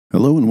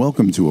Hello and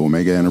welcome to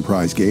Omega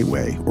Enterprise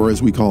Gateway, or as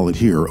we call it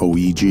here,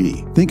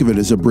 OEG. Think of it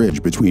as a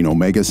bridge between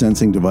Omega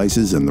sensing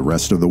devices and the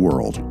rest of the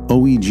world.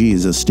 OEG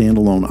is a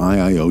standalone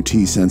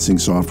IIoT sensing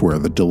software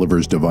that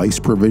delivers device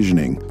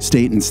provisioning,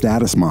 state and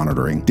status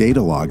monitoring, data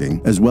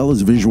logging, as well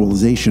as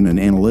visualization and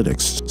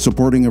analytics,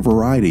 supporting a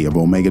variety of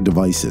Omega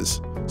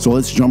devices. So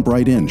let's jump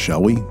right in,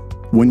 shall we?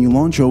 When you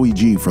launch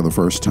OEG for the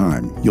first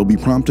time, you'll be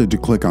prompted to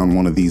click on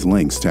one of these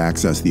links to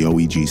access the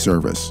OEG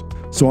service.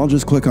 So I'll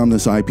just click on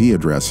this IP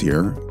address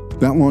here.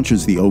 That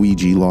launches the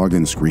OEG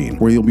login screen,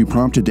 where you'll be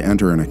prompted to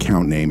enter an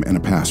account name and a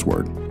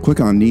password. Click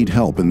on Need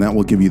Help and that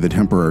will give you the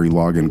temporary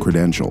login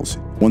credentials.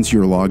 Once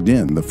you're logged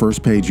in, the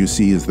first page you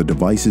see is the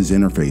Devices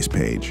Interface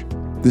page.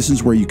 This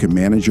is where you can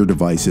manage your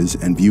devices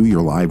and view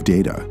your live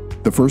data.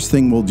 The first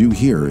thing we'll do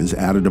here is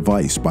add a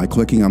device by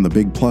clicking on the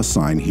big plus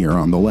sign here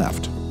on the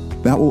left.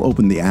 That will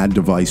open the Add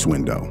Device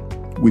window.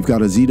 We've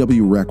got a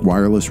ZW-Rec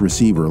wireless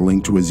receiver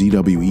linked to a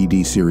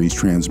ZW-ED series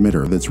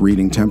transmitter that's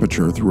reading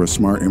temperature through a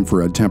smart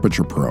infrared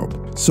temperature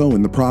probe. So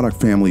in the product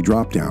family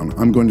dropdown,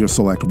 I'm going to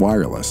select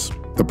wireless.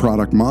 The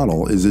product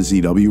model is a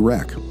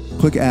ZW-Rec.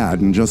 Click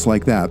Add, and just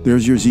like that,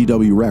 there's your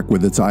ZW-Rec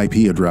with its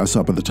IP address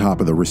up at the top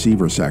of the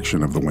receiver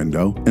section of the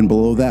window, and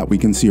below that we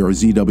can see our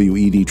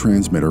ZW-ED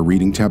transmitter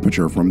reading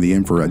temperature from the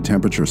infrared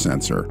temperature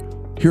sensor.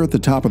 Here at the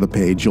top of the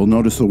page, you'll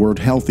notice the word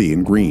Healthy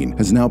in green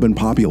has now been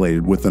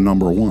populated with the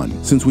number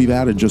 1, since we've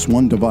added just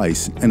one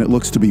device and it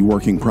looks to be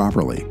working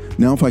properly.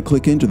 Now if I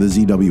click into the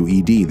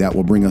ZW-ED, that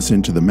will bring us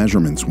into the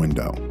Measurements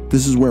window.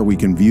 This is where we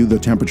can view the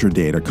temperature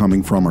data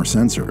coming from our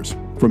sensors.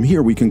 From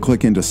here we can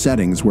click into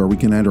Settings, where we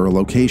can enter a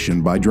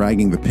location by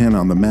dragging the pin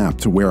on the map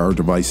to where our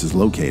device is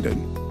located.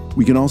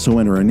 We can also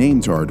enter a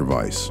name to our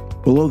device.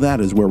 Below that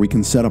is where we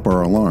can set up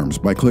our alarms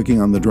by clicking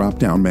on the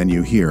drop-down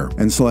menu here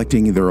and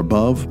selecting either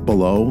above,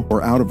 below,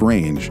 or out of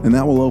range, and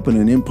that will open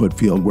an input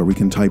field where we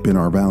can type in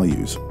our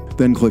values.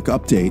 Then click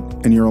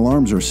Update and your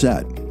alarms are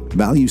set.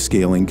 Value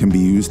scaling can be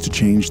used to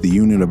change the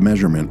unit of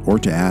measurement or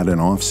to add an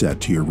offset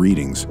to your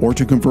readings, or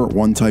to convert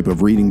one type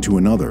of reading to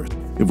another.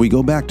 If we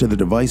go back to the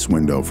device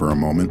window for a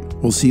moment,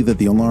 we'll see that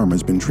the alarm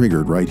has been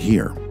triggered right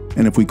here.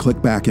 And if we click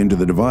back into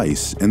the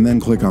device and then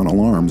click on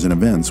Alarms and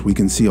Events, we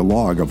can see a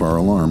log of our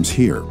alarms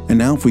here. And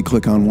now if we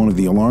click on one of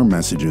the alarm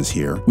messages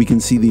here, we can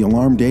see the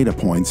alarm data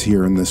points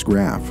here in this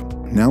graph.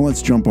 Now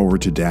let's jump over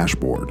to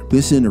Dashboard.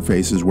 This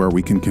interface is where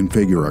we can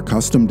configure a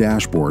custom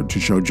dashboard to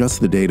show just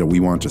the data we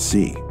want to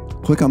see.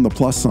 Click on the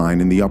plus sign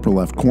in the upper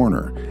left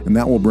corner, and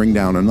that will bring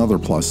down another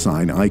plus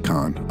sign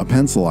icon, a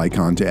pencil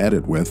icon to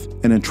edit with,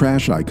 and a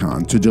trash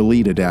icon to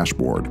delete a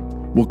dashboard.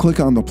 We'll click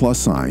on the plus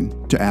sign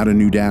to add a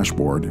new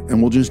dashboard,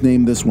 and we'll just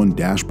name this one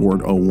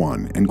Dashboard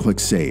 01 and click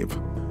Save.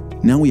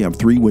 Now we have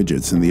 3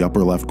 widgets in the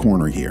upper left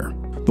corner here.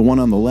 The one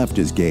on the left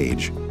is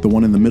Gauge, the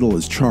one in the middle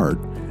is Chart,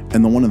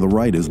 and the one on the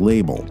right is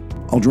Label.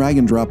 I'll drag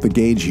and drop the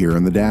gauge here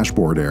in the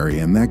dashboard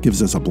area, and that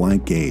gives us a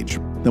blank gauge.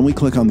 Then we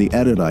click on the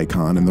Edit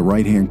icon in the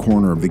right-hand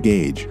corner of the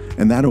gauge,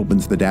 and that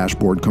opens the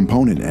Dashboard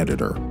Component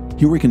Editor.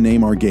 Here we can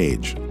name our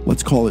gauge.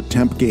 Let's call it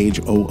Temp Gauge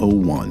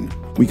 001.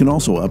 We can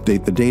also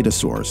update the data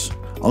source.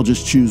 I'll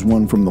just choose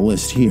one from the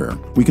list here.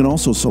 We can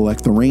also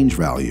select the range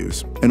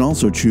values, and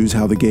also choose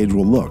how the gauge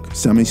will look,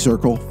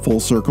 semicircle, full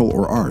circle,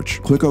 or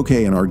arch. Click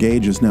OK and our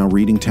gauge is now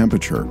reading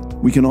temperature.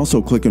 We can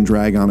also click and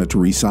drag on it to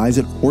resize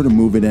it or to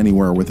move it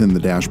anywhere within the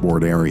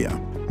dashboard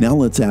area. Now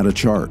let's add a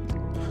chart.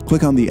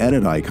 Click on the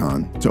Edit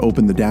icon to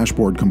open the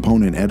Dashboard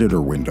Component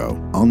Editor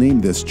window. I'll name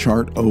this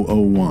Chart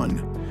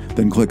 001.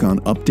 Then click on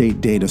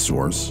Update Data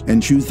Source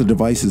and choose the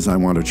devices I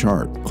want to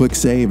chart. Click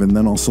Save and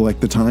then I'll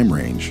select the time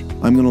range.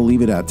 I'm going to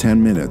leave it at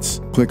 10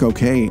 minutes. Click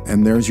OK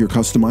and there's your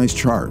customized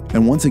chart.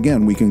 And once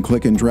again we can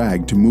click and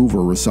drag to move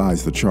or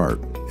resize the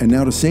chart. And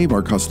now to save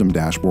our custom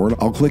dashboard,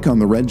 I'll click on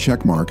the red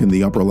check mark in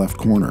the upper left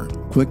corner.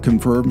 Click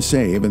Confirm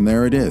Save and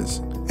there it is.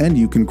 And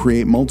you can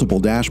create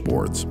multiple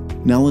dashboards.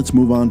 Now let's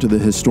move on to the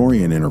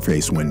Historian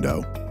interface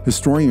window.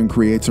 Historian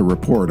creates a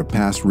report of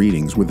past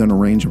readings within a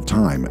range of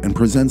time and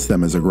presents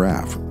them as a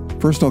graph.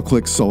 First I'll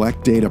click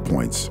Select Data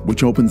Points,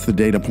 which opens the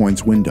Data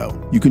Points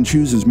window. You can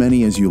choose as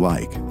many as you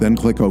like, then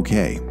click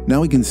OK. Now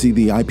we can see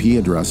the IP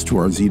address to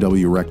our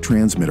ZW-Rec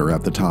transmitter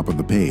at the top of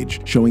the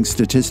page, showing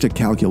statistic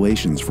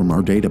calculations from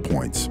our data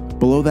points.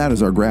 Below that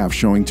is our graph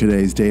showing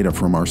today's data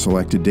from our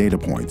selected data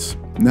points.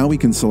 Now we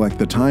can select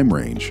the time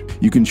range.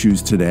 You can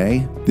choose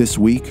today, this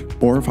week,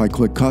 or if I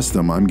click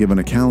Custom, I'm given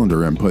a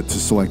calendar input to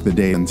select the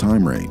day and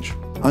time range.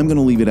 I'm going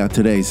to leave it at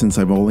today since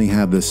I've only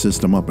had this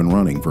system up and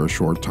running for a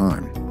short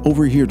time.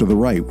 Over here to the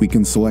right, we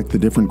can select the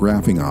different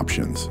graphing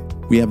options.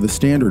 We have the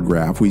standard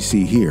graph we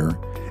see here,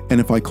 and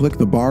if I click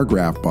the bar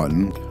graph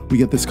button, we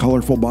get this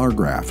colorful bar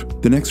graph.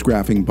 The next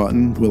graphing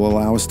button will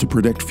allow us to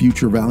predict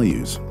future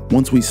values.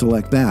 Once we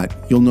select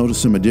that, you'll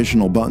notice some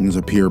additional buttons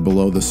appear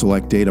below the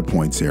Select Data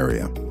Points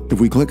area. If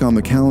we click on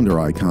the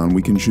calendar icon,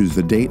 we can choose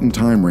the date and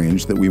time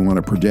range that we want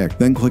to predict,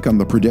 then click on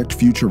the Predict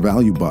Future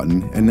Value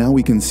button, and now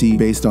we can see,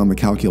 based on the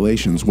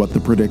calculations, what the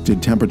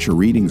predicted temperature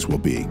readings will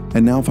be.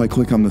 And now if I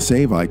click on the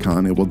Save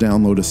icon, it will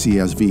download a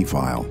CSV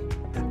file.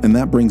 And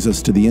that brings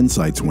us to the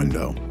Insights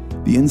window.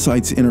 The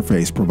Insights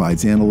interface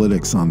provides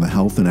analytics on the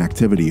health and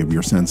activity of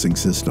your sensing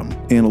system.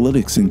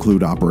 Analytics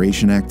include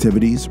operation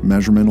activities,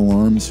 measurement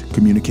alarms,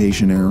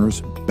 communication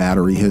errors,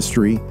 battery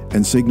history,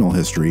 and signal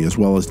history, as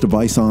well as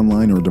device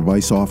online or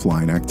device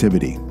offline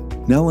activity.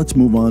 Now let's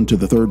move on to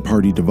the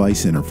third-party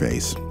device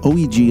interface.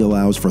 OEG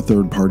allows for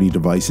third-party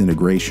device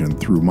integration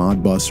through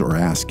Modbus or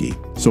ASCII.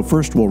 So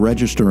first we'll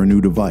register a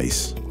new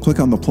device. Click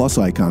on the plus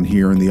icon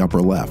here in the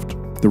upper left.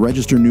 The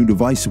Register New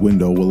Device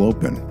window will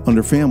open.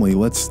 Under Family,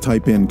 let's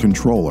type in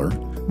Controller.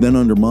 Then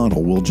under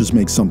Model, we'll just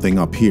make something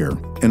up here.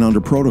 And under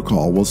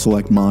Protocol, we'll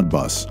select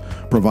Modbus.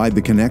 Provide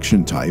the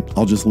connection type.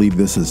 I'll just leave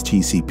this as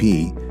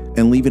TCP.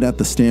 And leave it at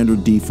the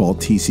standard default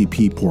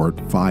TCP port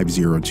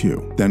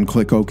 502. Then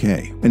click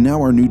OK. And now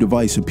our new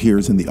device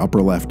appears in the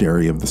upper left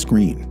area of the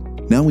screen.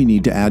 Now we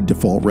need to add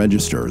default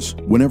registers.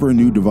 Whenever a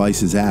new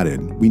device is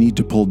added, we need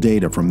to pull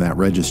data from that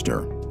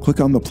register. Click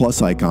on the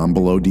plus icon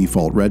below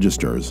default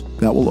registers.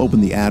 That will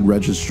open the Add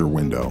Register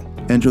window.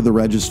 Enter the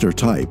register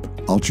type.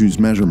 I'll choose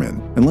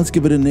Measurement, and let's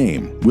give it a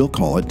name. We'll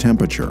call it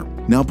Temperature.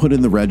 Now put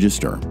in the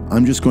register.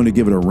 I'm just going to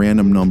give it a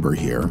random number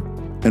here.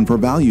 And for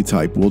value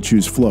type, we'll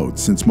choose Float,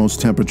 since most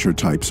temperature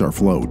types are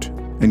float.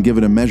 And give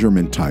it a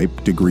measurement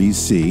type, degrees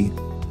C.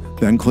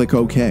 Then click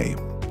OK.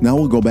 Now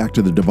we'll go back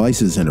to the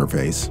Devices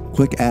interface,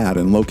 click Add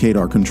and locate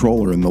our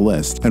controller in the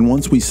list, and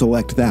once we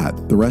select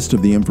that, the rest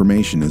of the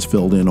information is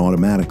filled in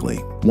automatically.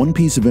 One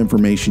piece of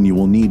information you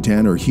will need to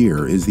enter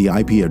here is the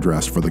IP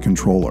address for the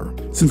controller.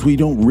 Since we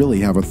don't really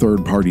have a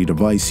third-party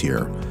device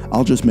here,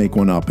 I'll just make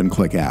one up and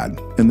click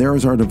Add. And there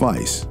is our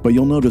device, but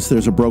you'll notice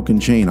there's a broken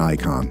chain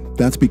icon.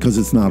 That's because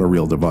it's not a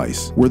real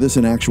device. Were this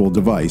an actual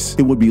device,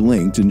 it would be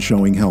linked and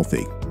showing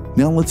healthy.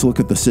 Now let's look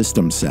at the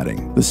system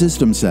setting. The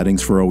system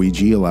settings for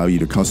OEG allow you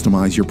to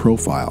customize your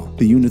profile,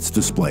 the units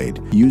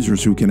displayed,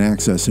 users who can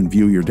access and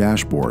view your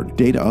dashboard,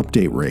 data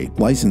update rate,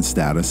 license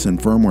status, and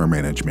firmware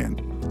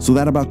management. So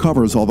that about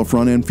covers all the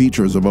front-end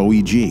features of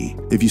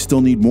OEG. If you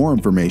still need more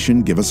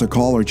information, give us a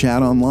call or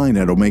chat online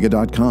at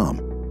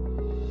omega.com.